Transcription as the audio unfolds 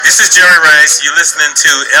This is Jerry Rice. You're listening to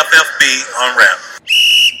FFB on Rap.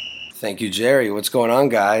 Thank you, Jerry. What's going on,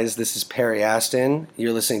 guys? This is Perry Aston.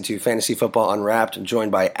 You're listening to Fantasy Football Unwrapped,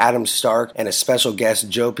 joined by Adam Stark and a special guest,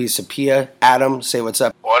 Joe Pisapia. Adam, say what's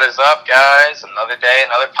up. What is up, guys? Another day,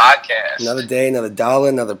 another podcast. Another day, another dollar,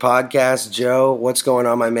 another podcast. Joe, what's going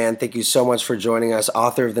on, my man? Thank you so much for joining us.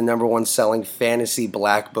 Author of the #1 selling Fantasy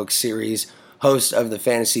Black Book series, host of the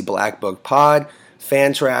Fantasy Black Book Pod,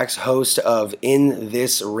 Fantrax, host of In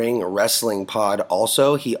This Ring Wrestling Pod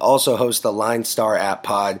also. He also hosts the Line Star app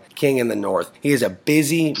pod, King in the North. He is a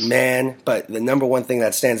busy man, but the #1 thing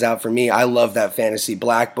that stands out for me, I love that Fantasy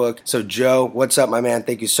Black Book. So Joe, what's up, my man?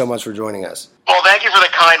 Thank you so much for joining us. Well, thank you for the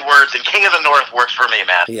kind words, and King of the North works for me,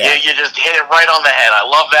 man. Yeah. You just hit it right on the head. I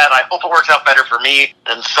love that. I hope it works out better for me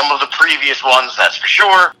than some of the previous ones, that's for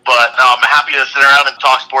sure. But I'm happy to sit around and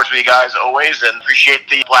talk sports with you guys always, and appreciate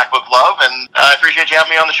the Black Book love, and I appreciate you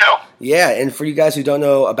having me on the show. Yeah, and for you guys who don't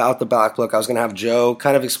know about the Black Book, I was going to have Joe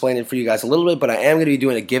kind of explain it for you guys a little bit, but I am going to be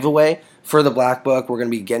doing a giveaway for the Black Book. We're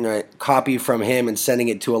going to be getting a copy from him and sending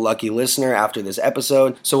it to a lucky listener after this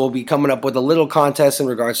episode. So we'll be coming up with a little contest in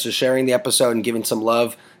regards to sharing the episode and giving some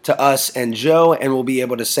love to us and Joe, and we'll be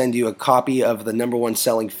able to send you a copy of the #1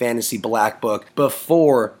 selling Fantasy Black Book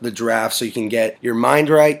before the draft, so you can get your mind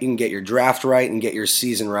right, you can get your draft right, and get your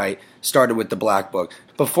season right, started with the Black Book.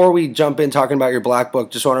 Before we jump in talking about your Black Book,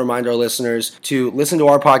 just want to remind our listeners to listen to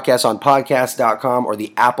our podcast on podcast.com or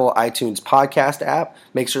the Apple iTunes podcast app.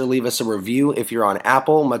 Make sure to leave us a review if you're on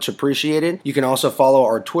Apple. Much appreciated. You can also follow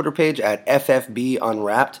our Twitter page at FFB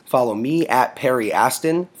Unwrapped. Follow me at Perry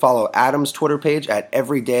Aston. Follow Adam's Twitter page at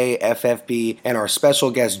EverydayFFB. And our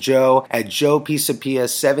special guest Joe at Joe Pisapia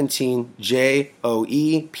 17,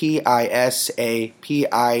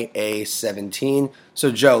 JoePisapia 17. So,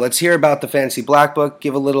 Joe, let's hear about the Fantasy Black Book.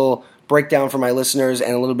 Give a little breakdown for my listeners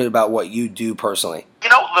and a little bit about what you do personally. You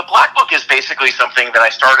know, the Black Book is basically something that I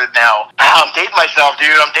started now. I'm dating myself, dude.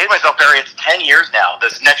 I'm dating myself, Barry. It's 10 years now.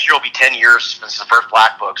 This next year will be 10 years since the first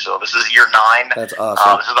Black Book. So this is year 9. That's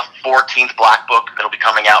awesome. This is the 14th Black Book that'll be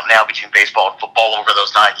coming out now between baseball and football over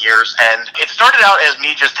those 9 years. And it started out as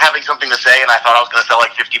me just having something to say, and I thought I was going to sell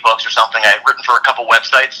like 50 books or something. I had written for a couple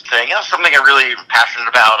websites saying, something I really am passionate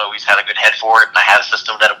about. I always had a good head for it, and I had a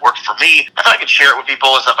system that it worked for me. I thought I could share it with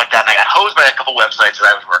people and stuff like that. And I got hosed by a couple websites that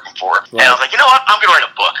I was working for. Right. And I was like, you know what? I'm going to write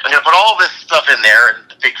a book. I'm going to put all this stuff in there, and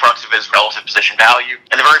the big crux of it is relative position value.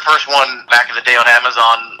 And the very first one back in the day on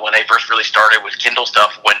Amazon, when they first really started with Kindle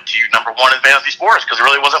stuff, went to #1 in fantasy sports because there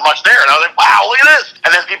really wasn't much there. And I was like, wow, look at this.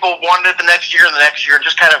 And then people wanted it the next year and the next year, and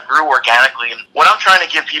just kind of grew organically. And what I'm trying to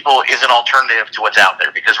give people is an alternative to what's out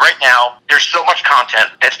there, because right now there's so much content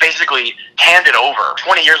that's basically handed over.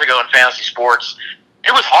 20 years ago in fantasy sports,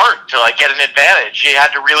 it was hard to get an advantage. You had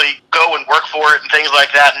to really go and work for it and things like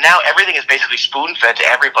that. And now everything is basically spoon-fed to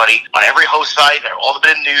everybody on every host site. All the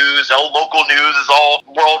bit of news, all local news is all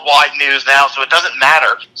worldwide news now, so it doesn't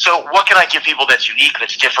matter. So what can I give people that's unique,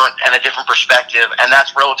 that's different, and a different perspective? And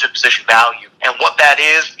that's relative position value. And what that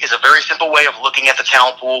is a very simple way of looking at the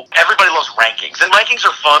talent pool. Everybody loves rankings, and rankings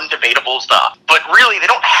are fun, debatable stuff. But really, they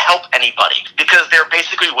don't help anybody because they're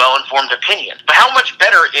basically well-informed opinion. But how much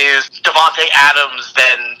better is Devontae Adams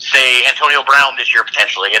than, say, Antonio Brown this year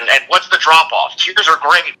potentially? And what's the drop-off? Tiers are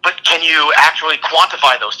great, but can you actually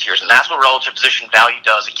quantify those tiers? And that's what relative position value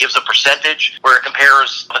does. It gives a percentage where it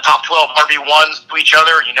compares the top 12 RB1s to each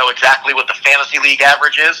other. You know exactly what the fantasy league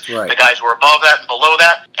average is, right. The guys who are above that and below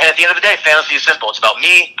that. And at the end of the day, fantasy is simple. It's about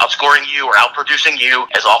me outscoring you or outproducing you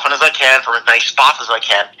as often as I can from as many spots as I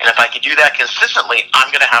can. And if I can do that consistently,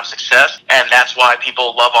 I'm going to have success. And that's why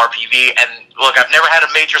people love RPV. And look, I've never had a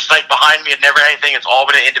major site behind me. I've never had anything. It's all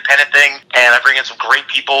been an independent thing. And I bring in some great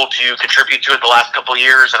people to contribute to it the last couple of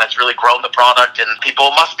years. And it's really grown the product. And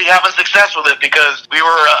people must be having success with it because we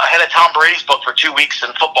were ahead of Tom Brady's book for 2 weeks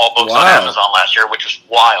in football books on Amazon last year, which was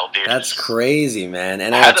wild, dude. That's crazy, man.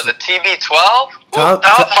 And ahead of the TB12? Tom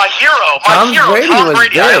Brady was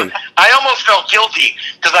big. I almost felt guilty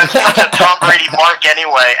because I'm such a Tom Brady mark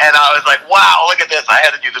anyway, and I was like, wow, look at this. I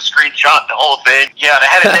had to do the screenshot, the whole thing. Yeah, and I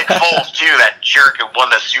had Nick Foles, too, that jerk who won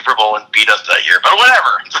the Super Bowl and beat us that year. But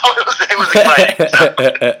whatever. So it was exciting. So.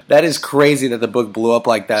 That is crazy that the book blew up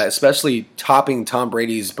like that, especially topping Tom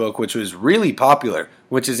Brady's book, which was really popular.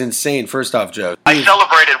 Which is insane, first off, Joe. I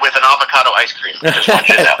celebrated with an avocado ice cream. Just want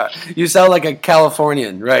you to know. You sound like a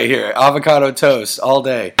Californian right here. Avocado toast all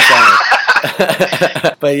day.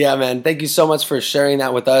 But yeah, man, thank you so much for sharing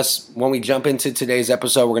that with us. When we jump into today's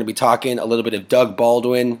episode, we're going to be talking a little bit of Doug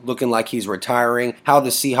Baldwin, looking like he's retiring, how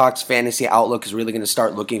the Seahawks fantasy outlook is really going to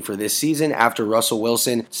start looking for this season after Russell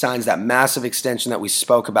Wilson signs that massive extension that we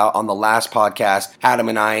spoke about on the last podcast, Adam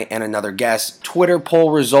and I and another guest. Twitter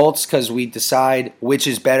poll results, because we decide which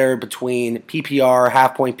is better between PPR,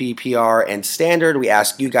 half-point PPR, and standard. We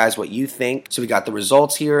ask you guys what you think. So we got the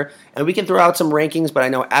results here. And we can throw out some rankings, but I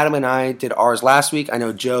know Adam and I did ours last week. I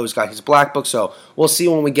know Joe's got his black book, so we'll see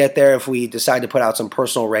when we get there if we decide to put out some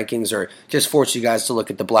personal rankings or just force you guys to look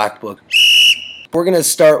at the black book. We're going to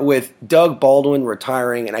start with Doug Baldwin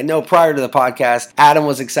retiring, and I know prior to the podcast, Adam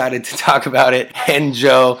was excited to talk about it, and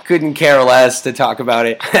Joe couldn't care less to talk about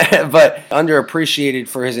it, but underappreciated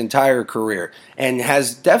for his entire career, and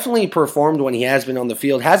has definitely performed when he has been on the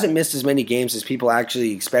field. Hasn't missed as many games as people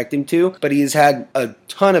actually expect him to, but he has had a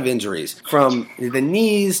ton of injuries, from the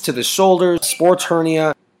knees to the shoulders, sports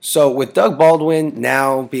hernia. So with Doug Baldwin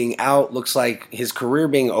now being out, looks like his career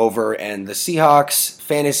being over, and the Seahawks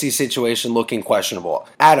fantasy situation looking questionable.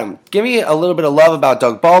 Adam, give me a little bit of love about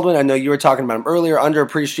Doug Baldwin. I know you were talking about him earlier,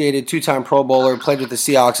 underappreciated, two-time Pro Bowler, played with the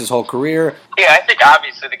Seahawks his whole career. Yeah, I think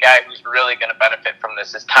obviously the guy who's really going to benefit from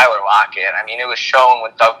this is Tyler Lockett. I mean, it was shown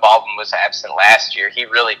when Doug Baldwin was absent last year. He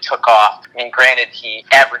really took off. I mean, granted, he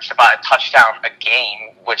averaged about a touchdown a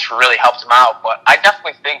game, which really helped him out, but I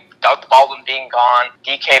definitely think Doug Baldwin being gone,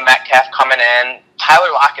 DK Metcalf coming in,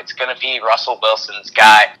 Tyler Lockett's going to be Russell Wilson's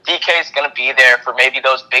guy. DK's going to be there for maybe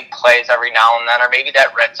those big plays every now and then, or maybe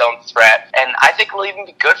that red zone threat. And I think it'll even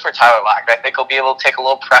be good for Tyler Lockett. I think he'll be able to take a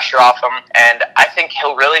little pressure off him, and I think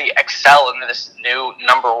he'll really excel in this new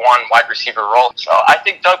number one wide receiver role. So I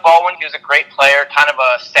think Doug Baldwin, he was a great player, kind of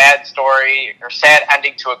a sad story, or sad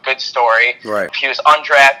ending to a good story. Right. He was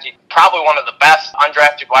undrafted, probably one of the best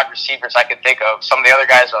undrafted wide receivers I could think of. Some of the other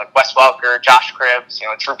guys are like Wes Welker, Josh Cribbs,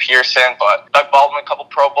 Drew Pearson, but Doug Baldwin, a couple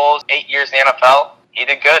Pro Bowls, 8 years in the NFL, he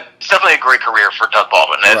did good. It's definitely a great career for Doug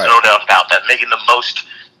Baldwin. There's no doubt about that. Making the most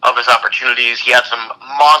of his opportunities. He had some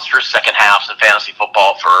monstrous second halves in fantasy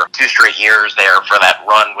football for 2 straight years there for that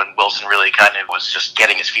run when Wilson really kind of was just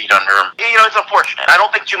getting his feet under him. It's unfortunate. I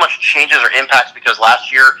don't think too much changes or impacts because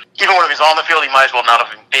last year, even when he was on the field, he might as well not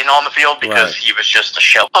have been on the field because he was just a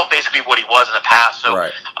shell of basically what he was in the past. So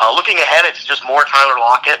looking ahead, it's just more Tyler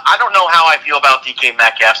Lockett. I don't know how I feel about DK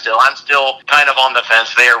Metcalf still. I'm still kind of on the fence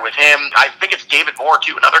there with him. I think it's David Moore,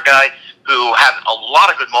 too, another guy who had a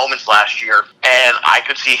lot of good moments last year, and I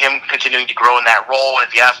could see him continuing to grow in that role. And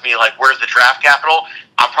if you ask me, where's the draft capital,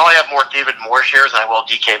 I'll probably have more David Moore shares than I will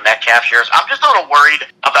DK Metcalf shares. I'm just not worried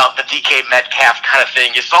about the DK Metcalf kind of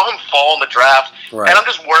thing. You saw him fall in the draft, and I'm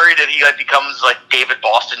just worried that he becomes like David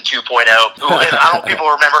Boston 2.0. Who, and I don't know if people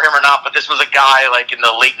remember him or not, but this was a guy in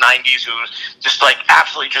the late 90s who was just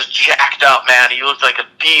absolutely just jacked up, man. He looked like a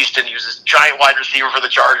beast, and he was this giant wide receiver for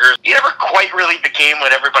the Chargers. He never quite really became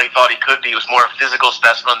what everybody thought he could be. He was more a physical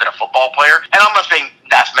specimen than a football player. And I'm not saying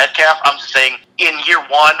that's Metcalf. I'm just saying in year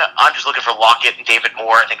one, I'm just looking for Lockett and David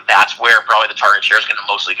Moore. I think that's where probably the target share is going to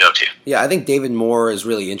mostly go to. Yeah, I think David Moore is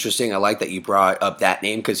really interesting. I like that you brought up that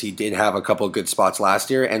name because he did have a couple of good spots last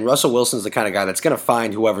year. And Russell Wilson's the kind of guy that's going to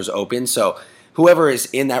find whoever's open. So whoever is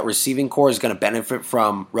in that receiving core is going to benefit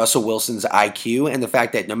from Russell Wilson's IQ and the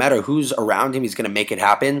fact that no matter who's around him, he's going to make it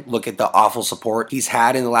happen. Look at the awful support he's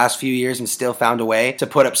had in the last few years and still found a way to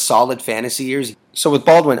put up solid fantasy years. So with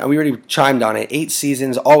Baldwin, we already chimed on it, 8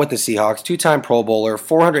 seasons, all with the Seahawks, 2-time Pro Bowler,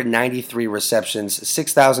 493 receptions,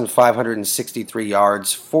 6,563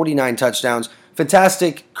 yards, 49 touchdowns.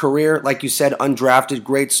 Fantastic career, like you said, undrafted,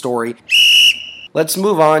 great story. Let's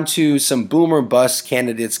move on to some boom or bust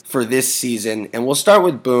candidates for this season, and we'll start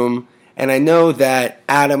with boom. And I know that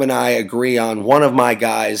Adam and I agree on one of my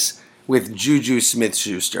guys with Juju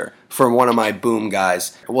Smith-Schuster for one of my boom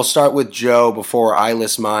guys. We'll start with Joe before I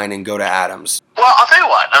list mine and go to Adam's. Well, I'll tell you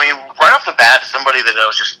what. Right off the bat, somebody that I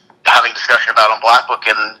was just having discussion about on Black Book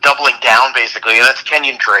and doubling down, basically, and that's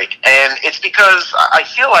Kenyon Drake. And it's because I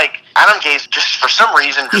feel like Adam Gase, just for some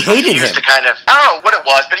reason, he hated him. To kind of, I don't know what it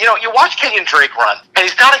was, but you watch Kenyon Drake run, and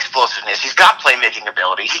he's got explosiveness, he's got playmaking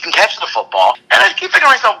ability, he can catch the football, and I keep thinking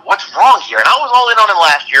to myself, what's wrong here? And I was all in on him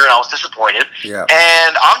last year, and I was disappointed. Yeah.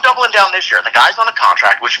 And I'm doubling down this year. The guy's on a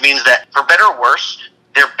contract, which means that, for better or worse,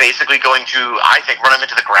 they're basically going to, I think, run him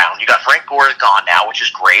into the ground. You got Frank Gore is gone now, which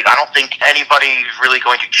is great. I don't think anybody is really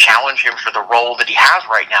going to challenge him for the role that he has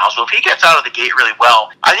right now. So if he gets out of the gate really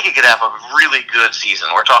well, I think he could have a really good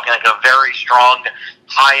season. We're talking like a very strong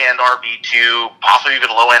high-end RB2, possibly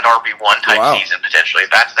even low-end RB1 type season, potentially.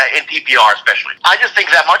 That's that in PPR, especially. I just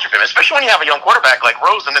think that much of him, especially when you have a young quarterback like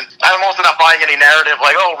Rosen. And I'm also not buying any narrative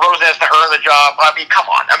like, oh, Rosen has to earn the job. I mean, come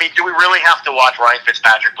on. I mean, do we really have to watch Ryan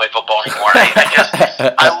Fitzpatrick play football anymore?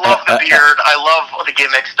 I love the beard. I love the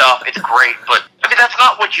gimmick stuff. It's great, but I mean, that's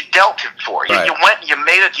not what you dealt him for. You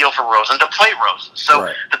made a deal for Rosen to play Rosen.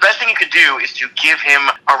 So the best thing you could do is to give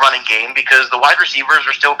him a running game, because the wide receivers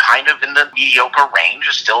are still kind of in the mediocre range.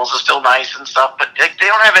 Stills is still nice and stuff, but they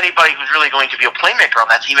don't have anybody who's really going to be a playmaker on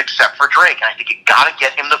that team except for Drake. And I think you got to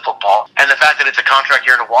get him the football. And the fact that it's a contract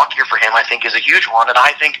year and a walk year for him, I think, is a huge one. And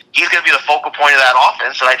I think he's going to be the focal point of that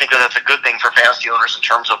offense. And I think that that's a good thing for fantasy owners in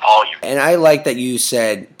terms of volume. And I like that you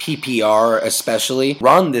said PPR especially.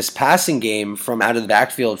 Run this passing game from out of the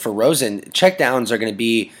backfield for Rosen. Checkdowns are going to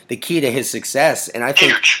be the key to his success. And I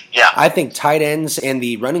think huge. Yeah. I think tight ends and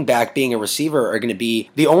the running back being a receiver are going to be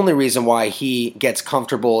the only reason why he gets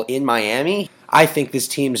comfortable in Miami. I think this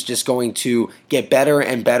team's just going to get better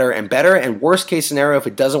and better and better. And worst case scenario, if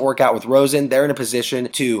it doesn't work out with Rosen, they're in a position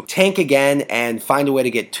to tank again and find a way to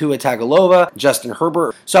get Tua Tagovailoa, Justin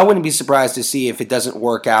Herbert. So I wouldn't be surprised to see if it doesn't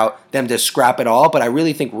work out, them to scrap it all. But I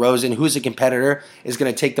really think Rosen, who's a competitor, is going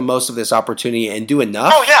to take the most of this opportunity and do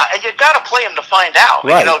enough. Oh, yeah, and you got to play him to find out.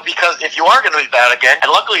 Right. You know, because if you are going to be bad again, and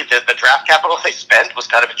luckily the draft capital they spent was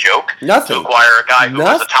kind of a joke. Nothing. To acquire a guy who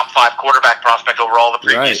was a top 5 quarterback prospect overall the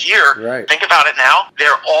previous year. Right. Think about it now.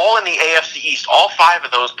 They're all in the AFC East. All 5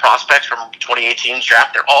 of those prospects from 2018's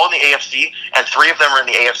draft, they're all in the AFC, and 3 of them are in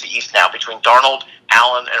the AFC East now, between Darnold,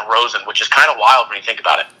 Allen, and Rosen, which is kind of wild when you think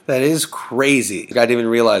about it. That is crazy. I didn't even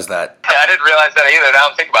realize that. I didn't realize that either. Now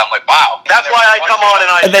I'm thinking about it. I'm like, wow. That's why I come on and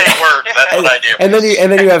I say words. That's what I do.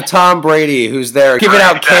 And then you have Tom Brady, who's there giving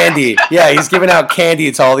out candy. Yeah, he's giving out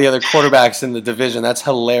candy to all the other quarterbacks in the division. That's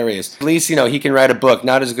hilarious. At least, he can write a book.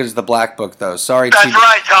 Not as good as the Black Book, though. Sorry, That's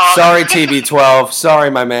right, Tom. Sorry, TB12. Sorry,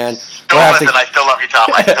 my man. Don't listen. I still love you, Tom.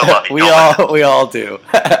 I still love you. We all do.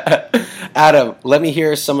 Adam, let me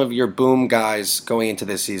hear some of your boom guys going into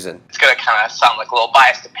this season. It's going to kind of sound like a little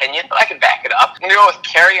biased opinion, but I can back it up. I'm going to go with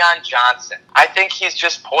Kerryon Johnson. I think he's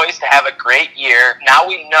just poised to have a great year. Now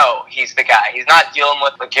we know he's the guy. He's not dealing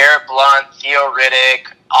with LeGarrette Blount, Theo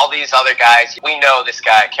Riddick, all these other guys. We know this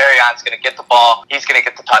guy. Kerryon's going to get the ball. He's going to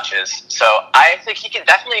get the touches. So I think he can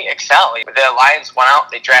definitely excel. The Lions went out.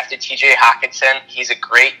 They drafted T.J. Hockenson. He's a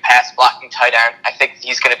great pass-blocking tight end. I think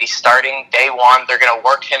he's going to be starting day one. They're going to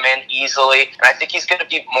work him in easily. And I think he's going to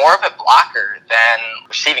be more of a blocker than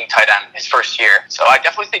receiving tight end his first year. So I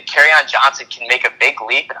definitely think Kerryon Johnson can make a big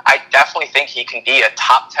leap. I definitely think he can be a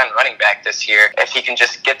top 10 running back this year. If he can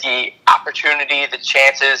just get the opportunity, the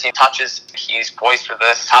chances, he touches, he's poised for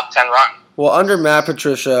this top 10 run. Well, under Matt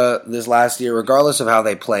Patricia this last year, regardless of how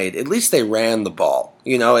they played, at least they ran the ball.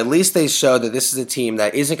 At least they showed that this is a team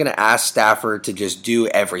that isn't going to ask Stafford to just do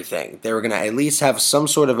everything. They were going to at least have some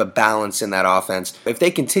sort of a balance in that offense. If they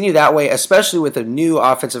continue that way, especially with a new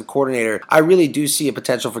offensive coordinator, I really do see a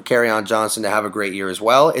potential for Kerryon Johnson to have a great year as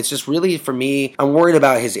well. It's just really, for me, I'm worried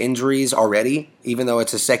about his injuries already. Even though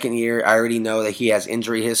it's his second year, I already know that he has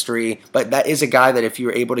injury history. But that is a guy that if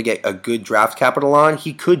you're able to get a good draft capital on,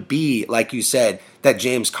 he could be, like you said, that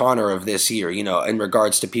James Conner of this year, in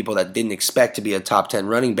regards to people that didn't expect to be a top 10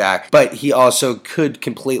 running back. But he also could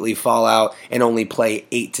completely fall out and only play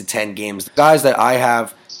 8 to 10 games. The guys that I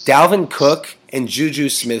have, Dalvin Cook and Juju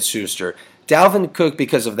Smith-Schuster. Dalvin Cook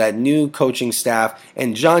because of that new coaching staff,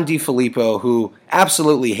 and John DeFilippo, who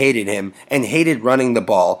absolutely hated him and hated running the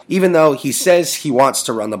ball. Even though he says he wants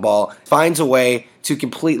to run the ball, finds a way to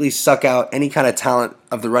completely suck out any kind of talent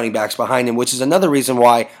of the running backs behind him, which is another reason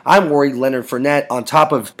why I'm worried Leonard Fournette, on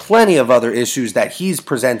top of plenty of other issues that he's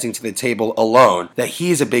presenting to the table alone, that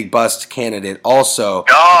he's a big bust candidate also.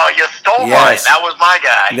 Oh, you stole mine. That was my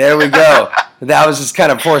guy. There we go. That was just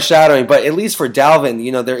kind of foreshadowing. But at least for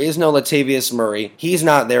Dalvin, there is no Latavius Murray. He's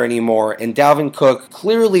not there anymore. And Dalvin Cook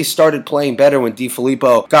clearly started playing better when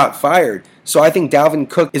DeFilippo got fired. So I think Dalvin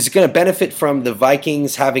Cook is going to benefit from the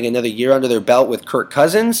Vikings having another year under their belt with Kirk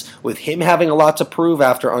Cousins, with him having a lot to prove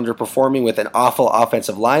after underperforming with an awful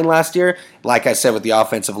offensive line last year. Like I said with the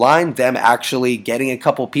offensive line, them actually getting a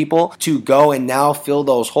couple people to go and now fill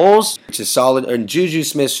those holes, which is solid. And Juju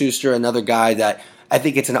Smith-Schuster, another guy that I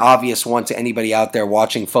think it's an obvious one to anybody out there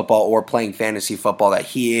watching football or playing fantasy football that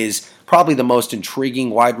he is probably the most intriguing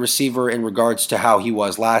wide receiver in regards to how he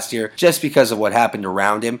was last year, just because of what happened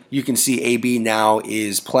around him. You can see AB now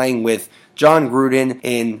is playing with John Gruden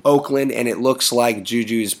in Oakland, and it looks like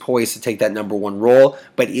Juju's poised to take that number one role,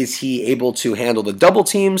 but is he able to handle the double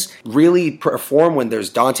teams, really perform when there's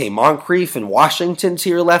Dante Moncrief and Washington to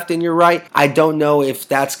your left and your right? I don't know if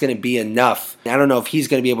that's going to be enough. I don't know if he's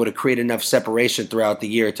going to be able to create enough separation throughout the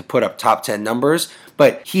year to put up top 10 numbers,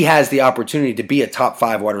 but he has the opportunity to be a top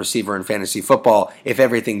 5 wide receiver in fantasy football if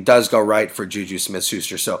everything does go right for Juju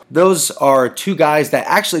Smith-Schuster. So those are two guys that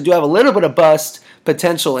actually do have a little bit of bust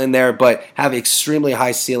potential in there, but have extremely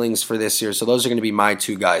high ceilings for this year. So those are going to be my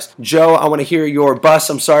two guys. Joe, I want to hear your bust.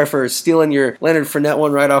 I'm sorry for stealing your Leonard Fournette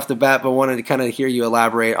one right off the bat, but wanted to kind of hear you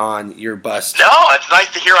elaborate on your bust. No, it's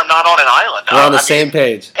nice to hear I'm not on an island. We're on the same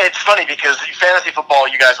page. It's funny because fantasy football,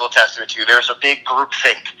 you guys will attest to it too. There's a big group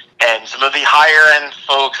think. And some of the higher-end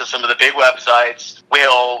folks and some of the big websites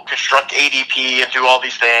will construct ADP and do all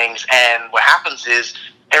these things. And what happens is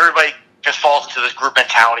everybody just falls into this group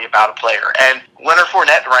mentality about a player. And Leonard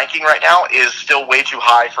Fournette ranking right now is still way too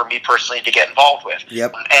high for me personally to get involved with.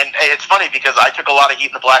 Yep. And it's funny because I took a lot of heat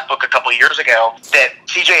in the Black Book a couple of years ago that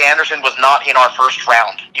C.J. Anderson was not in our first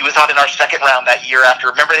round. He was not in our second round that year after.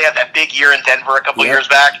 Remember they had that big year in Denver a couple of years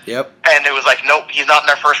back? Yep. And it was like, nope, he's not in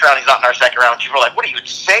our first round. He's not in our second round. People were like, what are you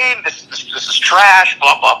saying? This is trash,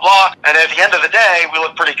 blah, blah, blah. And at the end of the day, we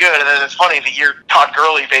looked pretty good. And then it's funny, the year Todd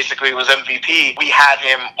Gurley basically was MVP, we had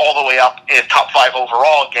him all the way up in top 5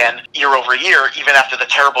 overall again, year over year, even after the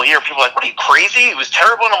terrible year. People were like, what are you, crazy? It was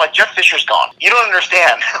terrible. And I'm like, Jeff Fisher's gone. You don't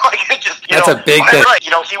understand. Like, it just, That's a big thing. Right.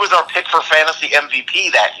 He was our pick for fantasy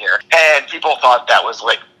MVP that year. And people thought that was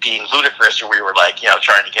like being ludicrous, or we were like,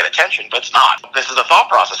 trying to get attention, but it's not. This is a thought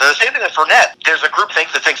process. And the same thing with Fournette. There's a group that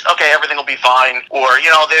thinks, okay, everything will be fine, or,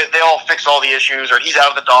 they'll fix all the issues, or he's out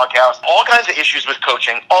of the doghouse. All kinds of issues with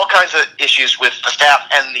coaching, all kinds of issues with the staff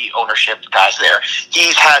and the ownership guys there.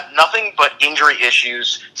 He's had nothing but injury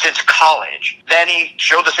issues since college. Then he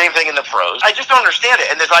showed the same thing in the pros. I just don't understand it.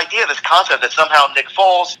 And this idea, this concept that somehow Nick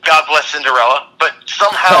Foles, God bless Cinderella, but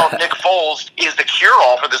somehow Nick Foles is the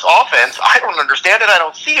cure-all for this offense, I don't understand it. I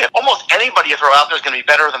don't see it. Almost anybody you throw out there is going to be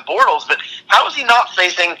better than Bortles, but how is he not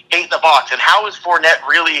facing 8 in the box? And how is Fournette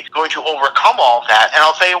really going to overcome all of that? And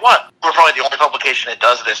I'll tell you what, we're probably the only publication that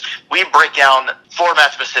does this. We break down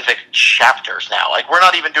format-specific chapters now. Like, we're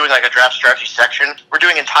not even doing like a draft strategy section. We're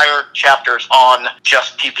doing entire chapters on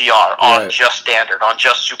just PPR, on just standard, on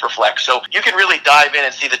just Superflex. So you can really dive in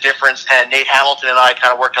and see the difference. And Nate Hamilton and I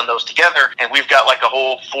kind of worked on those together, and we've got like a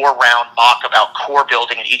whole 4-round mock about core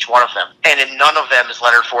building in each one of them. And in none of them is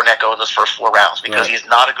Leonard Fournette go in those first 4 rounds because he's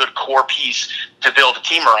not a good core piece to build a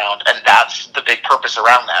team around, and that's the big purpose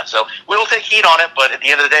around that. So we will take heat on it, but at the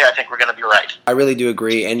end of the day, I think we're going to be right. I really do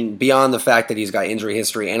agree, and beyond the fact that he's got injury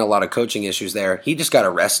history and a lot of coaching issues there, he just got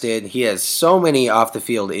arrested. He has so many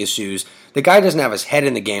off-the-field issues. The guy doesn't have his head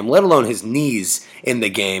in the game, let alone his knees in the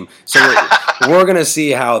game. So we're going to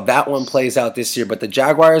see how that one plays out this year. But the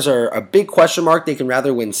Jaguars are a big question mark. They can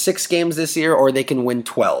rather win 6 games this year or they can win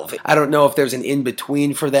 12. I don't know if there's an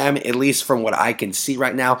in-between for them, at least from what I can see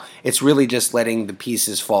right now. It's really just letting the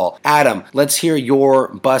pieces fall. Adam, let's hear your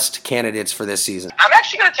bust candidates for this season. I'm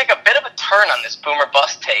actually going to take a bit of a turn on this boomer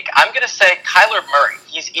bust take. I'm going to say Kyler Murray.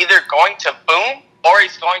 He's either going to boom or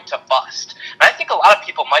he's going to bust. And I think a lot of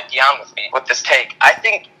people might be on with me with this take. I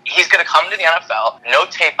think he's going to come to the NFL, no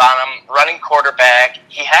tape on him, running quarterback.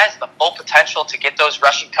 He has the full potential to get those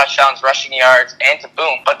rushing touchdowns, rushing yards, and to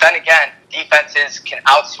boom. But then again, defenses can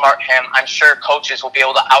outsmart him. I'm sure coaches will be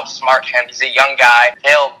able to outsmart him. He's a young guy.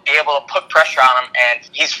 They'll be able to put pressure on him, and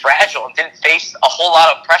he's fragile and didn't face a whole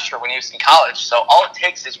lot of pressure when he was in college. So all it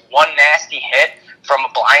takes is one nasty hit from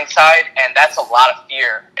a blind side, and that's a lot of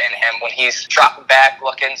fear in him when he's dropping back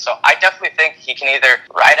looking. So I definitely think he can either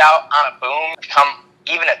ride out on a boom, become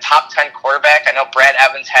even a top 10 quarterback. I know Brad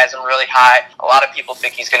Evans has him really high. A lot of people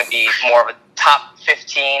think he's going to be more of a top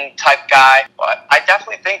 15 type guy, but I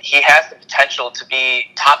definitely think he has the potential to be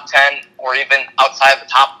top 10 or even outside of the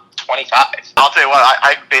top 25. I'll tell you what,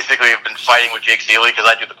 I basically have been fighting with Jake Seeley because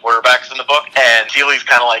I do the quarterbacks in the book, and Seeley's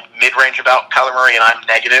kind of like mid-range about Kyler Murray, and I'm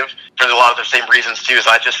negative for a lot of the same reasons too. So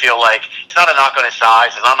I just feel like it's not a knock on his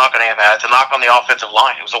size, it's not a knock on any of that, it's a knock on the offensive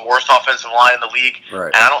line. It was the worst offensive line in the league,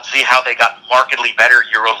 and I don't see how they got markedly better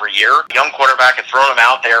year over year. Young quarterback and throwing him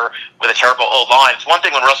out there with a terrible O-line. It's one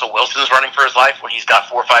thing when Russell Wilson's running for his life when he's got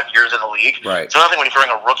 4 or 5 years in the league. It's another thing when you're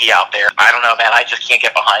throwing a rookie out there. I don't know, man. I just can't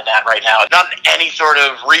get behind that right now. Not in any sort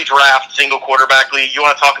of redraft single quarterback league. You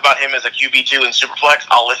want to talk about him as a QB2 in Superflex?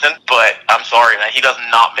 I'll listen. But I'm sorry, man. He does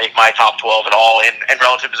not make my top 12 at all. And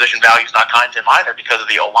relative position value is not kind to him either because of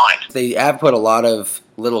the O-line. They have put a lot of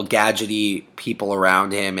little gadgety people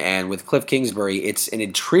around him. And with Cliff Kingsbury, it's an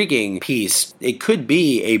intriguing piece. It could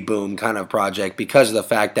be a boom kind of project because of the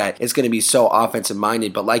fact that it's going to be so offensive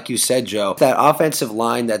minded. But like you said, Joe, that offensive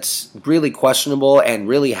line that's really questionable, and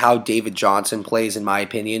really how David Johnson plays, in my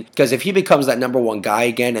opinion. Because if he becomes that number one guy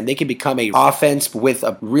again, and they can become a offense with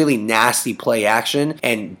a really nasty play action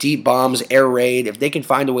and deep bombs, air raid, if they can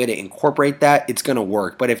find a way to incorporate that, it's going to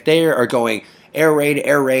work. But if they are going air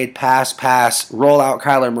raid, pass, roll out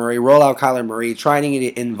Kyler Murray, trying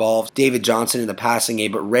to involve David Johnson in the passing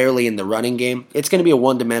game, but rarely in the running game, it's going to be a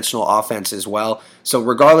one-dimensional offense as well. So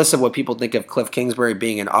regardless of what people think of Cliff Kingsbury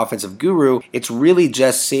being an offensive guru, it's really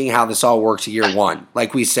just seeing how this all works year one.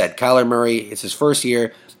 Like we said, Kyler Murray, it's his first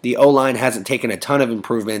year. The O-line hasn't taken a ton of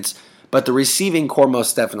improvements, but the receiving core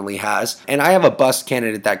most definitely has. And I have a bust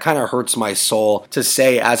candidate that kind of hurts my soul to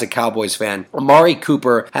say as a Cowboys fan. Amari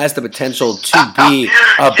Cooper has the potential to be a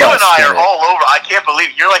bust candidate. You and I are all over. I can't believe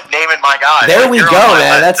you're like naming my guy. There we go,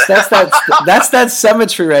 man. That's that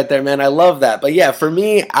symmetry right there, man. I love that. But yeah, for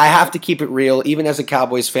me, I have to keep it real. Even as a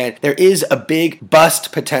Cowboys fan, there is a big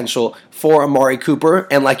bust potential for Amari Cooper.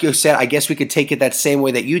 And like you said, I guess we could take it that same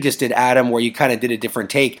way that you just did, Adam, where you kind of did a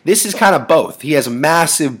different take. This is kind of both. He has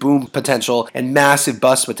massive boom potential and massive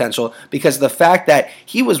bust potential because of the fact that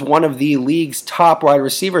he was one of the league's top wide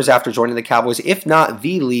receivers after joining the Cowboys, if not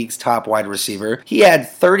the league's top wide receiver. He had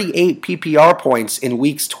 38 PPR points in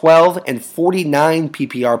weeks 12 and 49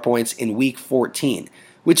 PPR points in week 14.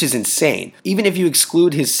 Which is insane. Even if you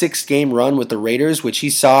exclude his 6-game run with the Raiders, which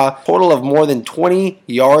he saw a total of more than 20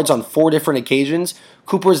 yards on 4 different occasions,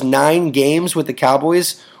 Cooper's 9 games with the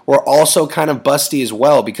Cowboys were also kind of busty as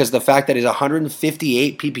well because of the fact that his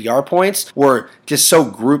 158 PPR points were just so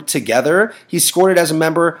grouped together. He scored it as a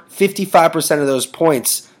member. 55% of those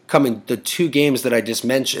points come in the 2 games that I just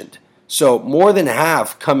mentioned. So more than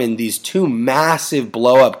half come in these 2 massive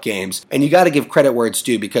blow-up games. And you got to give credit where it's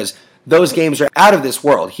due because those games are out of this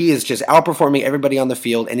world. He is just outperforming everybody on the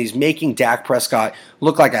field, and he's making Dak Prescott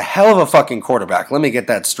look like a hell of a fucking quarterback. Let me get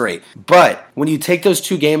that straight. But when you take those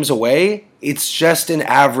 2 games away, it's just an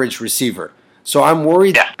average receiver. So I'm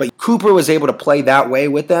worried. Yeah. But Cooper was able to play that way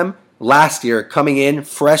with them last year, coming in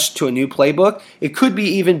fresh to a new playbook. It could be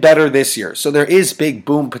even better this year. So there is big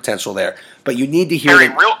boom potential there. But you need to hear Harry,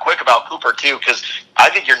 real quick about Cooper, too, because I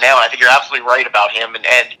think you're nailing. I think you're absolutely right about him.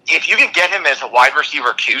 And if you can get him as a wide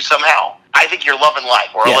receiver, too, somehow, I think you're loving life,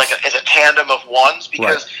 or yes. like as a tandem of ones,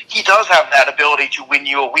 because he does have that ability to win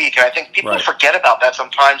you a week. And I think people forget about that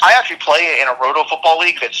sometimes. I actually play in a roto football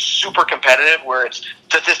league that's super competitive, where it's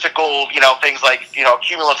statistical, things like,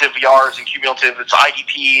 cumulative yards and cumulative, it's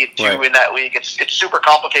IDP too in that league. It's super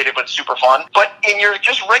complicated, but it's super fun. But in your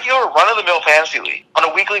just regular run-of-the-mill fantasy league, on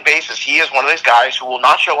a weekly basis, he is one of those guys who will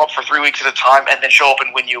not show up for 3 weeks at a time and then show up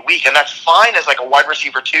and win you a week. And that's fine as like a wide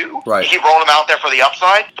receiver too. Right. You keep rolling him out there for the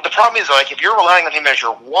upside. But the problem is, like, if you're relying on him as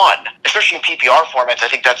your one, especially in PPR formats, I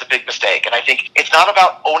think that's a big mistake. And I think it's not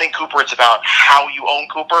about owning Cooper, it's about how you own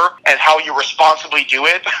Cooper and how you responsibly do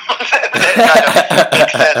it. That kind of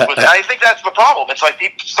makes sense with it. I think that's the problem. It's like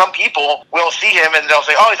some people will see him and they'll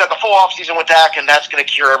say, oh, he's had the full offseason with Dak and that's going to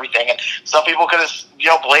cure everything. And some people could have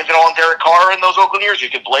blamed it on Derek Carr in those Oakland years. You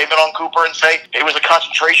could blame it on Cooper and say it was a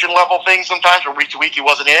concentration level thing sometimes, where week to week he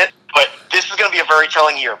wasn't in it. But this is going to be a very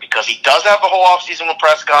telling year because he does have the whole offseason with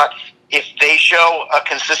Prescott. If they show a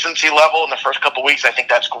consistency level in the first couple of weeks, I think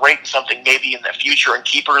that's great and something maybe in the future in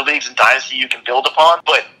keeper leagues and dynasty you can build upon.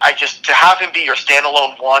 But to have him be your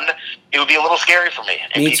standalone one, it would be a little scary for me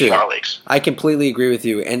in PPR leagues. I completely agree with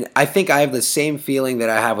you. And I think I have the same feeling that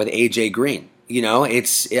I have with AJ Green.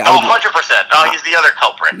 100%. He's the other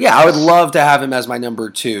culprit. Yeah, I would love to have him as my number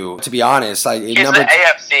 2. To be honest, he's the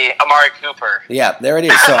AFC Amari Cooper. Yeah, there it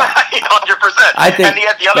is. So 100%. I think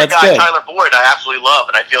the other guy, good. Tyler Boyd, I absolutely love,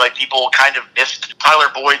 and I feel like people kind of missed Tyler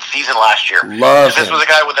Boyd's season last year. This was a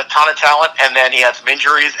guy with a ton of talent, and then he had some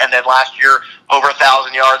injuries, and then last year over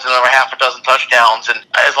 1,000 yards and over half a dozen touchdowns. And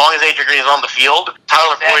as long as AJ Green is on the field,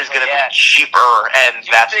 Tyler Boyd is going to be cheaper, and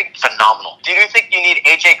that's phenomenal. Do you think you need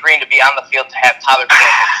AJ Green to be on the field to have Tyler Boyd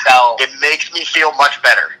excel? It makes me feel much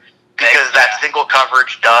better because that single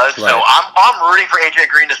coverage does. Right. So I'm rooting for AJ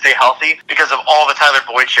Green to stay healthy because of all the Tyler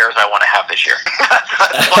Boyd shares I want to have this year.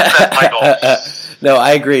 That's my goal. No,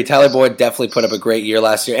 I agree. Tyler Boyd definitely put up a great year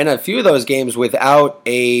last year. And a few of those games without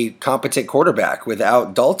a competent quarterback,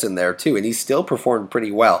 without Dalton there too. And he still performed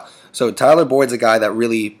pretty well. So Tyler Boyd's a guy that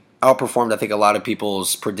really outperformed, I think, a lot of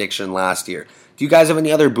people's prediction last year. Do you guys have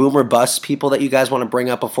any other boom or bust people that you guys want to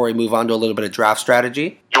bring up before we move on to a little bit of draft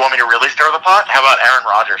strategy? You want me to really stir the pot? How about Aaron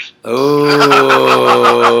Rodgers? Oh.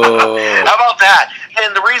 How about that?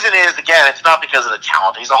 And the reason is, again, it's not because of the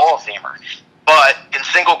talent. He's a Hall of Famer. But in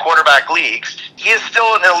single quarterback leagues, he is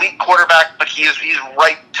still an elite quarterback, but he's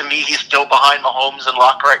right, to me, he's still behind Mahomes and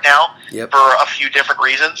Luck right now for a few different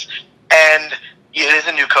reasons. And it is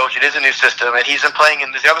a new coach, it is a new system, and he's been playing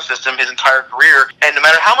in this other system his entire career. And no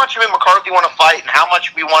matter how much of McCarthy want to fight and how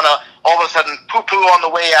much we want to all of a sudden poo-poo on the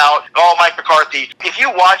way out, oh, Mike McCarthy, if you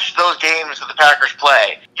watch those games that the Packers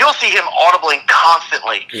play, you'll see him audibling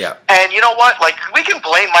constantly. Yeah. And you know what? Like, we can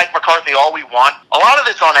blame Mike McCarthy all we want. A lot of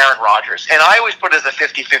it's on Aaron Rodgers. And I always put it as a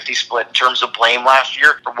 50-50 split in terms of blame last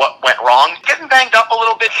year for what went wrong. Getting banged up a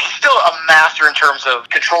little bit. He's still a master in terms of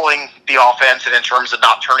controlling the offense and in terms of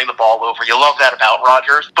not turning the ball over. You love that about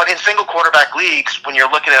Rodgers. But in single quarterback leagues, when you're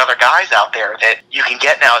looking at other guys out there that you can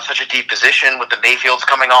get now at such a deep position with the Mayfields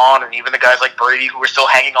coming on, and even the guys like Brady who are still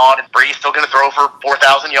hanging on, and Brady's still going to throw for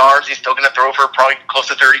 4,000 yards. He's still going to throw for probably close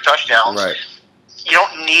to 30 touchdowns. Right. You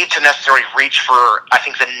don't need to necessarily reach for, I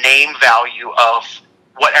think, the name value of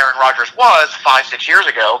what Aaron Rodgers was 5-6 years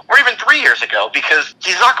ago, or even 3 years ago, because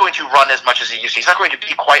he's not going to run as much as he used to. He's not going to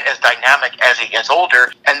be quite as dynamic as he gets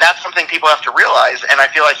older, and that's something people have to realize, and I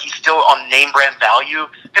feel like he's still on name brand value,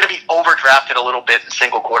 going to be overdrafted a little bit in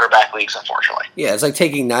single quarterback leagues, unfortunately. Yeah, it's like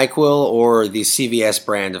taking NyQuil or the CVS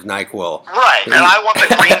brand of NyQuil. Right, and I want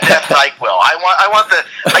the Green Death NyQuil.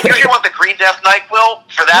 I usually want the Green Death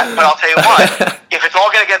NyQuil for that, but I'll tell you what, if it's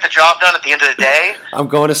all going to get the job done at the end of the day, I'm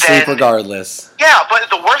going to sleep regardless. Yeah, but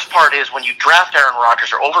the worst part is when you draft Aaron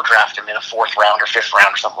Rodgers or overdraft him in a 4th round or 5th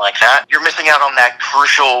round or something like that, you're missing out on that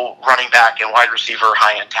crucial running back and wide receiver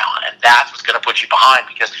high-end talent, and that's what's going to put you behind,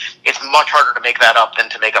 because it's much harder to make that up than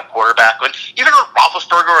to make up quarterback. But even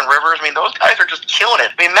Roethlisberger and Rivers, I mean, those guys are just killing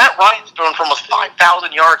it. I mean, Matt Ryan's thrown for almost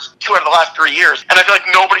 5,000 yards 2 out of the last 3 years, and I feel like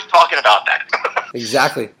nobody's talking about that.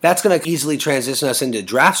 Exactly. That's going to easily transition us into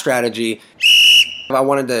draft strategy. I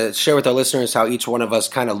wanted to share with our listeners how each one of us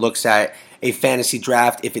kind of looks at a fantasy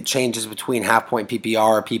draft, if it changes between half-point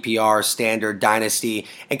PPR, PPR, standard, dynasty,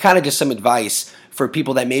 and kind of just some advice for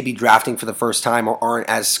people that may be drafting for the first time or aren't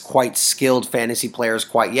as quite skilled fantasy players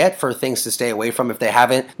quite yet, for things to stay away from if they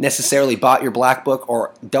haven't necessarily bought your black book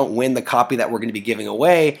or don't win the copy that we're going to be giving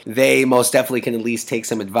away. They most definitely can at least take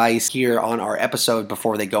some advice here on our episode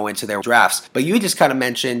before they go into their drafts. But you just kind of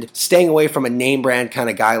mentioned staying away from a name brand kind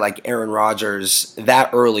of guy like Aaron Rodgers that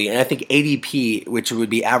early, and I think ADP, which would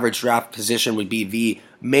be average draft position, would be the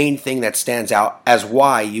main thing that stands out as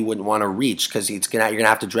why you wouldn't want to reach, because you're going to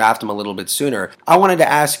have to draft him a little bit sooner. I wanted to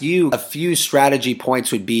ask you a few strategy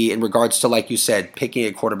points would be in regards to, like you said, picking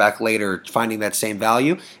a quarterback later, finding that same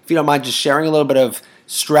value. If you don't mind just sharing a little bit of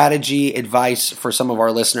strategy advice for some of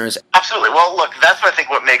our listeners. Absolutely. Well, look, that's what I think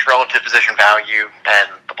what makes relative position value and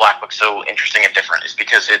the black book so interesting and different, is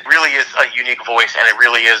because it really is a unique voice, and it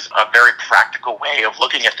really is a very practical way of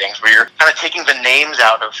looking at things, where you're kind of taking the names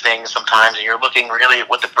out of things sometimes and you're looking really at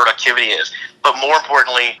what the productivity is. But more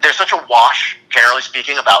importantly, there's such a wash, generally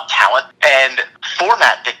speaking, about talent, and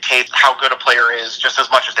format dictates how good a player is just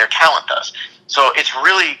as much as their talent does. So it's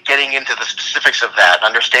really getting into the specifics of that,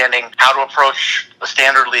 understanding how to approach a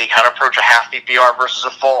standard league, how to approach a half PPR versus a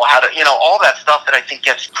full, how to, all that stuff that I think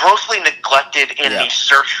gets grossly neglected in the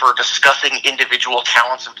search for discussing individual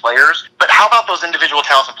talents and players. But how about those individual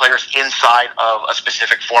talents and players inside of a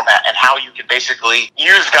specific format, and how you can basically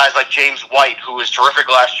use guys like James White, who was terrific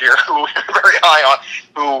last year, who we're very high on,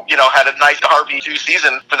 who, had a nice RB2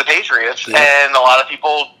 season for the Patriots, and a lot of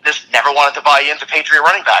people just never wanted to buy into Patriot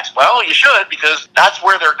running backs. Well, you should, because that's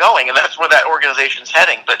where they're going, and that's where that organization's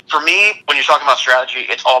heading. But for me, when you're talking about strategy,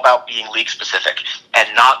 it's all about being league specific and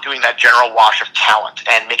not doing that general wash of talent,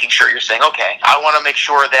 and making sure you're saying, okay, I want to make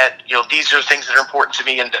sure that, these are things that are important to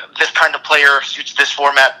me, and this kind of player suits this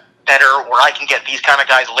format better, where I can get these kind of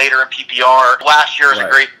guys later in PPR. Last year is a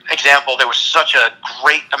great example. There was such a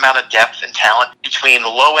great amount of depth and talent between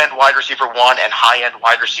low-end wide receiver 1 and high-end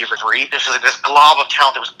wide receiver 3. There's this glob of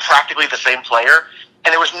talent that was practically the same player,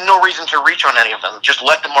 and there was no reason to reach on any of them. Just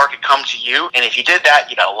let the market come to you, and if you did that,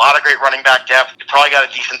 you got a lot of great running back depth. You probably got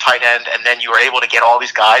a decent tight end, and then you were able to get all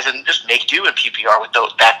these guys and just make do in PPR with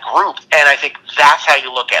that group. And I think that's how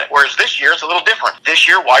you look at it. Whereas this year, it's a little different. This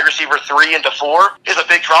year, wide receiver 3 into 4 is a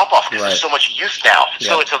big drop-off, because there's so much youth now.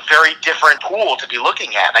 So it's a very different pool to be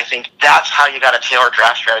looking at. And I think that's how you got to tailor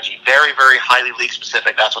draft strategy. Very, very highly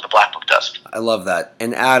league-specific. That's what the Black Book does. I love that.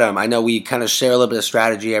 And Adam, I know we kind of share a little bit of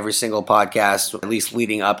strategy every single podcast, at least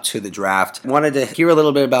leading up to the draft. Wanted to hear a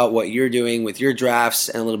little bit about what you're doing with your drafts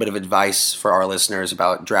and a little bit of advice for our listeners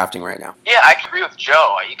about drafting right now. Yeah, I agree with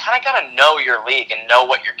Joe. You kind of got to know your league and know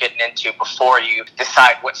what you're getting into before you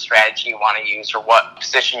decide what strategy you want to use or what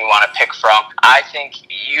position you want to pick from. I think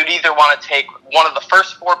you'd either want to take one of the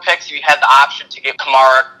first 4 picks if you had the option to get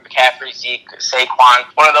Kamara, McCaffrey, Zeke, Saquon,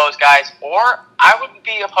 one of those guys. Or I wouldn't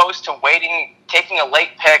be opposed to taking a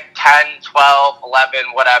late pick, 10, 12, 11,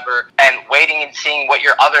 whatever, and waiting and seeing what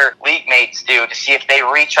your other league mates do to see if they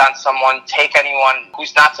reach on someone, take anyone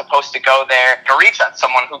who's not supposed to go there, or reach on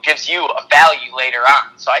someone who gives you a value later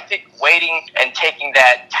on. So I think waiting and taking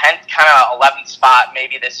that 10th, kind of 11th spot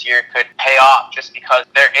maybe this year could pay off, just because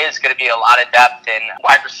there is going to be a lot of depth in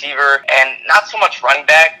wide receiver and not so much running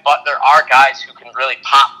back, but there are guys who can really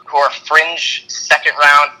pop, who are fringe second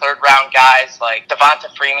round, third round guys like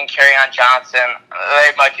Devonta Freeman, Kerryon Johnson.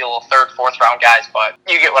 They might be a little third, fourth round guys, but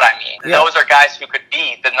you get what I mean. Yeah. Those are guys who could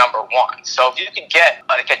be the number one. So if you could get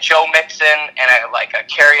like a Joe Mixon and a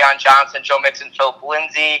Kerryon Johnson, Joe Mixon, Philip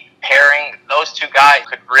Lindsay pairing, those two guys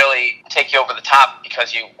could really take you over the top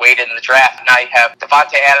because you waited in the draft. Now you have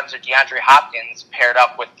Devontae Adams or DeAndre Hopkins paired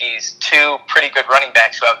up with these two pretty good running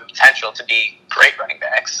backs who have the potential to be great running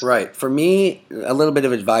backs. Right. For me, a little bit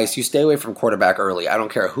of advice, you stay away from quarterback early. I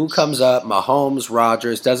don't care who comes up, Mahomes,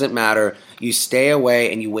 Rodgers, doesn't matter. You stay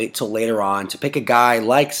away and you wait till later on to pick a guy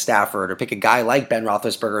like Stafford or pick a guy like Ben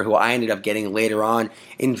Roethlisberger, who I ended up getting later on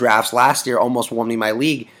in drafts last year, almost won me my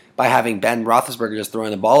league by having Ben Roethlisberger just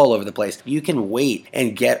throwing the ball all over the place. You can wait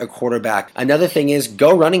and get a quarterback. Another thing is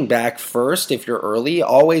go running back first if you're early.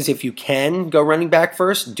 Always, if you can go running back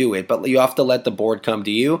first, do it. But you have to let the board come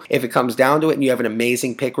to you. If it comes down to it and you have an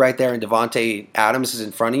amazing pick right there and Devontae Adams is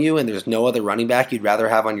in front of you and there's no other running back you'd rather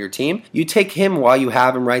have on your team, you take him while you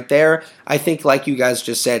have him right there. I think, like you guys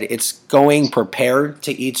just said, it's going prepared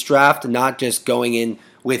to each draft, not just going in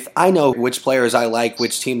with, I know which players I like,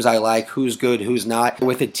 which teams I like, who's good, who's not.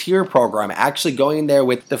 With a tier program, actually going in there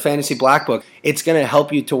with the Fantasy Black Book, it's going to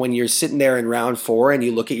help you to when you're sitting there in round 4 and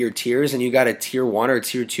you look at your tiers and you got a tier 1 or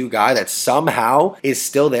tier 2 guy that somehow is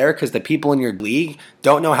still there because the people in your league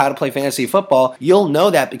don't know how to play fantasy football. You'll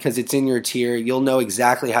know that because it's in your tier. You'll know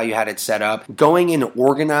exactly how you had it set up. Going in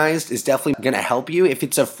organized is definitely going to help you. If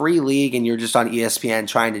it's a free league and you're just on ESPN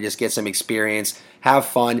trying to just get some experience, have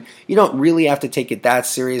fun, you don't really have to take it that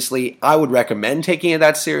seriously. I would recommend taking it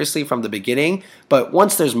that seriously from the beginning, but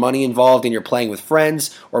once there's money involved and you're playing with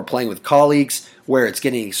friends or playing with colleagues where it's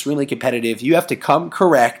getting extremely competitive, you have to come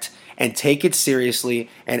correct and take it seriously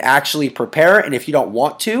and actually prepare. And if you don't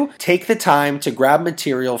want to, take the time to grab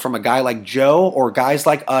material from a guy like Joe or guys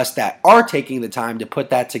like us that are taking the time to put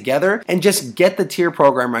that together and just get the tier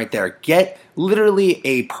program right there. Get literally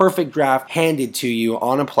a perfect draft handed to you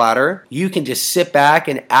on a platter. You can just sit back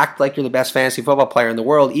and act like you're the best fantasy football player in the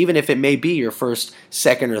world, even if it may be your first,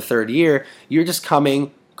 second, or third year. You're just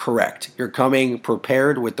coming correct. You're coming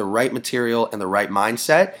prepared with the right material and the right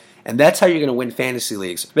mindset. And that's how you're going to win fantasy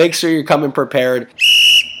leagues. Make sure you're coming prepared.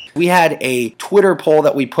 We had a Twitter poll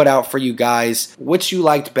that we put out for you guys. Which you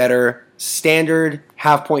liked better, standard,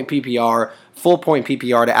 half-point PPR, full-point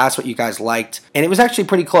PPR, to ask what you guys liked. And it was actually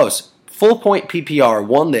pretty close. Full-point PPR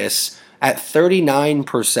won this at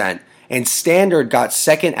 39%. And standard got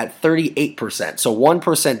second at 38%. So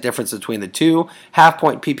 1% difference between the two.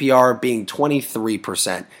 Half-point PPR being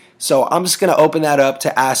 23%. So I'm just going to open that up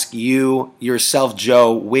to ask you, yourself,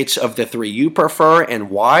 Joe, which of the three you prefer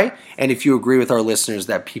and why, and if you agree with our listeners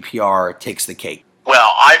that PPR takes the cake.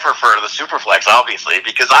 Well, I prefer the Superflex, obviously,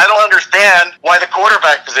 because I don't understand why the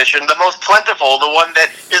quarterback position, the most plentiful, the one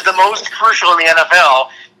that is the most crucial in the NFL,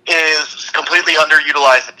 is completely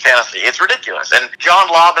underutilized in fantasy. It's ridiculous. And John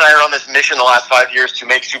Lobb and I are on this mission the last 5 years to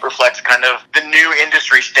make Superflex kind of the new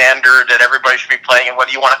industry standard that everybody should be playing in, whether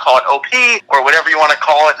you want to call it OP or whatever you want to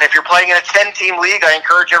call it. And if you're playing in a 10-team league, I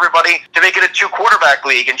encourage everybody to make it a 2-quarterback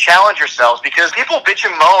league and challenge yourselves, because people bitch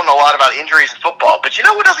and moan a lot about injuries in football. But you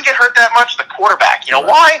know who doesn't get hurt that much? The quarterback. You know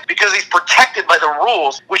why? Because he's protected by the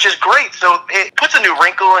rules, which is great. So it puts a new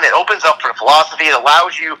wrinkle and it opens up for philosophy. It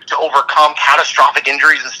allows you to overcome catastrophic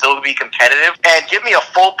injuries and still to be competitive. And give me a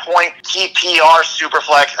full point TPR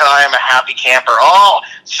Superflex and I am a happy camper. Oh,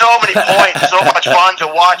 so many points, so much fun to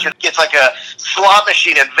watch. It's like a slot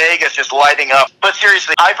machine in Vegas just lighting up. But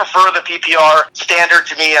seriously, I prefer the PPR. Standard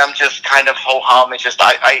to me, I'm just kind of ho-hum. It's just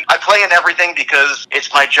I play in everything because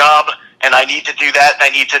it's my job. And I need to do that, and I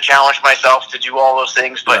need to challenge myself to do all those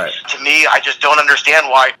things. But to me, I just don't understand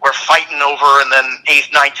why we're fighting over in the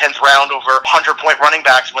 8th, 9th, 10th round over 100-point running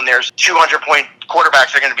backs when there's 200-point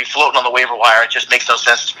quarterbacks that are going to be floating on the waiver wire. It just makes no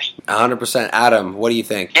sense to me. 100%. Adam, what do you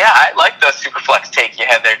think? Yeah, I like the Superflex take you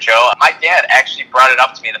had there, Joe. My dad actually brought it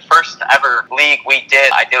up to me. The first ever league we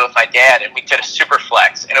did, I did with my dad, and we did a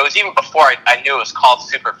Superflex. And it was even before I knew it was called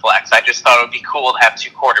Superflex. I just thought it would be cool to have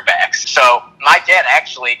 2 quarterbacks. So my dad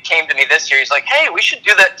actually came to me this year. He's like, hey, we should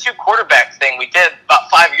do that 2-quarterback thing we did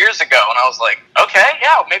about 5 years ago. And I was like, Okay,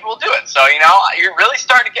 yeah, maybe we'll do it. So, you're really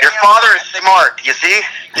starting to get Your father is smart, you see?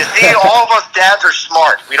 You see, all of us dads are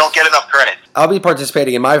smart. We don't get enough credit. I'll be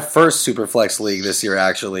participating in my first Superflex League this year,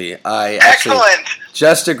 actually. Excellent!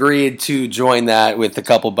 Just agreed to join that with a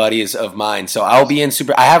couple buddies of mine. So I'll be in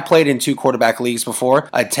I have played in 2 quarterback leagues before,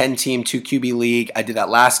 a 10-team, 2 QB league. I did that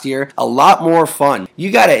last year. A lot more fun.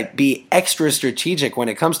 You got to be extra strategic when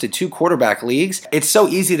it comes to 2 quarterback leagues. It's so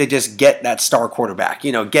easy to just get that star quarterback,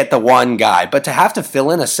 get the one guy. But to have to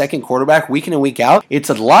fill in a second quarterback week in and week out, it's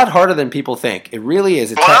a lot harder than people think. It really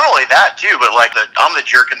is. Well, not only that, too, but I'm the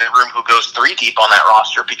jerk in the room who goes 3 deep on that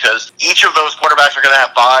roster because each of those quarterbacks are going to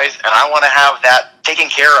have buys, and I want to have that taken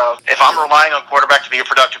care of. If I'm relying on quarterback to be a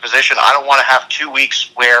productive position, I don't want to have 2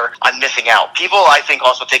 weeks where I'm missing out. People, I think,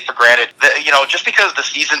 also take for granted that, just because the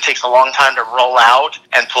season takes a long time to roll out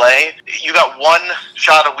and play, you got 1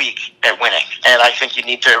 shot a week at winning. And I think you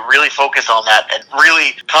need to really focus on that and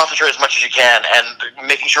really concentrate as much as you can and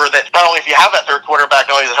making sure that not only if you have that third quarterback,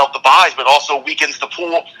 not only does it help the buys, but also weakens the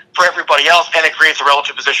pool for everybody else, and it creates a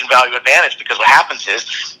relative position value advantage because what happens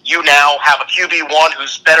is you now have a QB1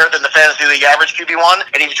 who's better than the fantasy league average QB1,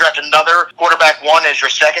 and if you draft another quarterback 1 as your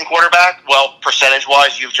second quarterback, well,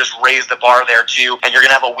 percentage-wise, you've just raised the bar there too, and you're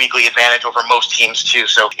going to have a weekly advantage over most teams too.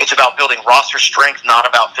 So it's about building roster strength, not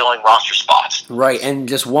about filling roster spots. Right, and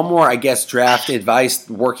just one more, I guess, draft advice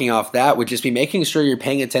working off that would just be making sure you're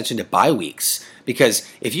paying attention to bye weeks. Because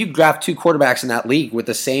if you draft 2 quarterbacks in that league with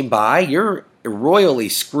the same bye, you're royally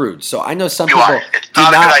screwed. So I know some people It's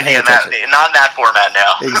not a good idea not in that format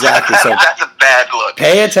now. Exactly. So that's a bad look.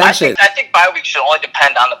 Pay attention. I think bye week should only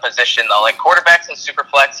depend on the position, though. Like quarterbacks and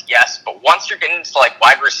superflex, yes, but once you're getting into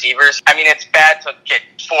wide receivers, I mean, it's bad to get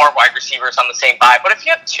 4 wide receivers on the same bye. But if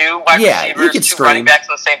you have 2 wide receivers, 2 running backs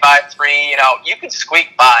on the same bye, 3, you can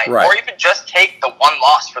squeak by, or even just take the 1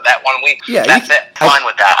 loss for that 1 week. Yeah, that's it. Fine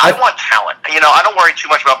with that. I want talent. I don't worry too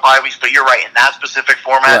much about bye weeks, but you're right in that specific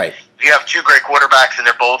format. Right. If you have 2 great quarterbacks and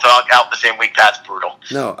they're both out the same week, that's brutal.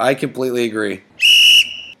 No, I completely agree.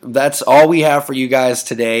 That's all we have for you guys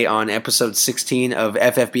today on episode 16 of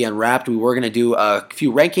FFB Unwrapped. We were going to do a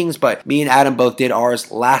few rankings, but me and Adam both did ours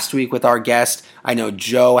last week with our guest. I know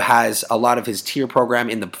Joe has a lot of his tier program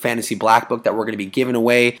in the Fantasy Black Book that we're going to be giving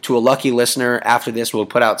away to a lucky listener. After this, we'll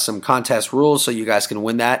put out some contest rules so you guys can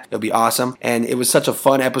win that. It'll be awesome. And it was such a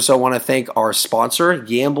fun episode. I want to thank our sponsor,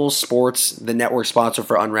 Gamble Sports, the network sponsor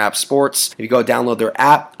for Unwrapped Sports. If you go download their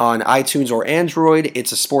app on iTunes or Android,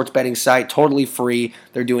 it's a sports betting site, totally free.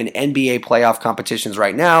 They're doing NBA playoff competitions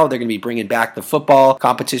right now. They're going to be bringing back the football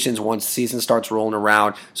competitions once the season starts rolling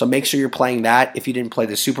around. So make sure you're playing that. If you didn't play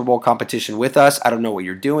the Super Bowl competition with us, I don't know what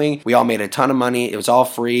you're doing. We all made a ton of money. It was all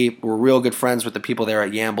free. We're real good friends with the people there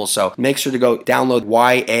at Yamble. So make sure to go download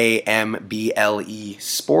YAMBLE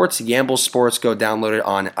Sports. Yamble Sports. Go download it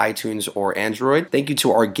on iTunes or Android. Thank you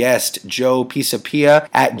to our guest, Joe Pisapia,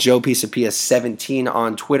 at Joe Pisapia17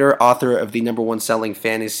 on Twitter, author of the #1 selling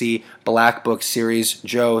fantasy Black Book series.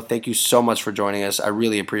 Joe, thank you so much for joining us. I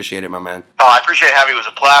really appreciate it, my man. Oh, I appreciate having you. It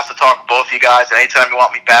was a blast to talk to both of you guys. And anytime you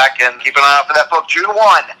want me back, and keep an eye out for that book, June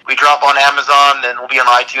 1. We drop on Amazon, and we'll be on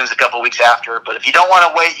iTunes a couple weeks after. But if you don't want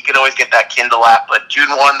to wait, you can always get that Kindle app. But June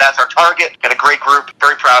 1, that's our target. Got a great group.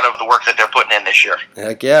 Very proud of the work that they're putting in this year.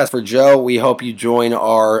 Heck yeah. For Joe, we hope you join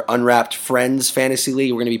our Unwrapped Friends Fantasy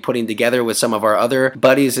League. We're going to be putting together with some of our other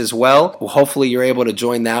buddies as well. Hopefully you're able to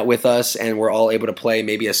join that with us, and we're all able to play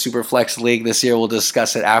maybe a Superflex League this year. We'll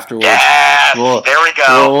discuss it afterwards. Yes, there we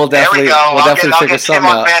go. We'll definitely figure something out. I'll get Tim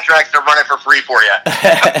on Fantrax to run it for free for you.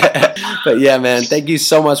 But yeah, man, thank you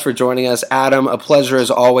so much for joining us. Adam, a pleasure as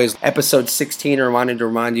always. Episode 16, I wanted to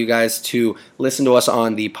remind you guys to listen to us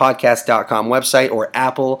on the podcast.com website or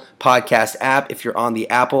Apple Podcast app. If you're on the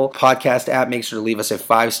Apple Podcast app, make sure to leave us a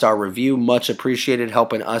 5-star review. Much appreciated,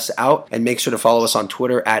 helping us out. And make sure to follow us on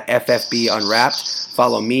Twitter at FFB Unwrapped.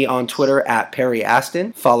 Follow me on Twitter at Perry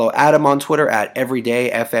Aston. Follow Adam on Twitter at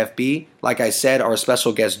EverydayFFB. Like I said, our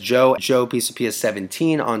special guest Joe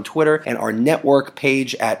Pisapia17 on Twitter, and our network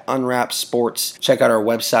page at Unwrapped Sports. Check out our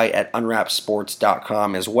website at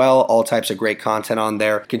unwrappedsports.com as well. All types of great content on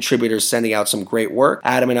there. Contributors sending out some great work.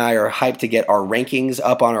 Adam and I are hyped to get our rankings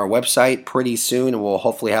up on our website pretty soon, and we'll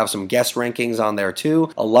hopefully have some guest rankings on there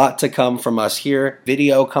too. A lot to come from us here.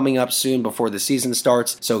 Video coming up soon before the season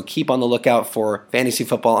starts, so keep on the lookout for Fantasy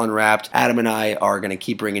Football Unwrapped. Adam and I are going to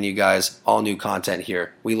keep bringing you guys all new content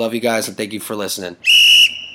here. We love you guys, and thank you for listening.